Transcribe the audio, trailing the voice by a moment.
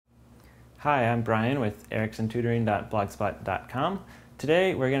Hi, I'm Brian with ericksontutoring.blogspot.com.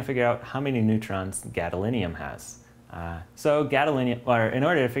 Today we're going to figure out how many neutrons gadolinium has. In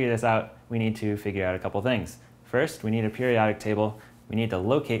order to figure this out, we need to figure out a couple things. First, we need a periodic table, we need to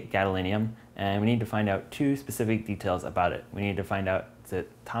locate gadolinium, and we need to find out two specific details about it. We need to find out its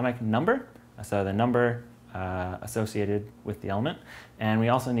atomic number, so the number associated with the element, and we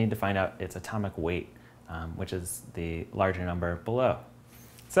also need to find out its atomic weight, which is the larger number below.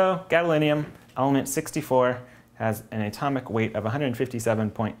 So gadolinium, element 64, has an atomic weight of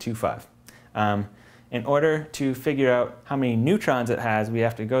 157.25. In order to figure out how many neutrons it has, we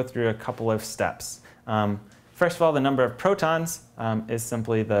have to go through a couple of steps. First of all, the number of protons is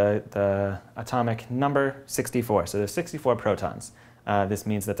simply the atomic number 64. So there's 64 protons. This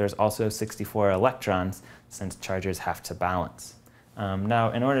means that there's also 64 electrons, since charges have to balance.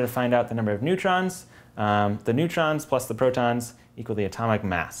 Now, in order to find out the number of neutrons, the neutrons plus the protons equal the atomic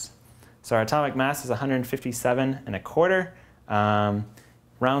mass. So our atomic mass is 157.25.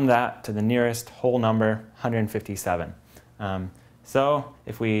 Round that to the nearest whole number, 157. So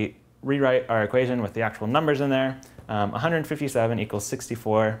if we rewrite our equation with the actual numbers in there, 157 equals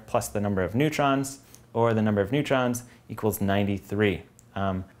 64 plus the number of neutrons, or the number of neutrons equals 93.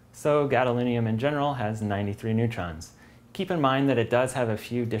 So gadolinium in general has 93 neutrons. Keep in mind that it does have a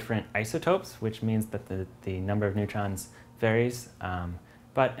few different isotopes, which means that the number of neutrons varies.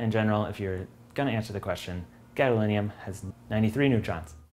 But in general, if you're going to answer the question, gadolinium has 93 neutrons.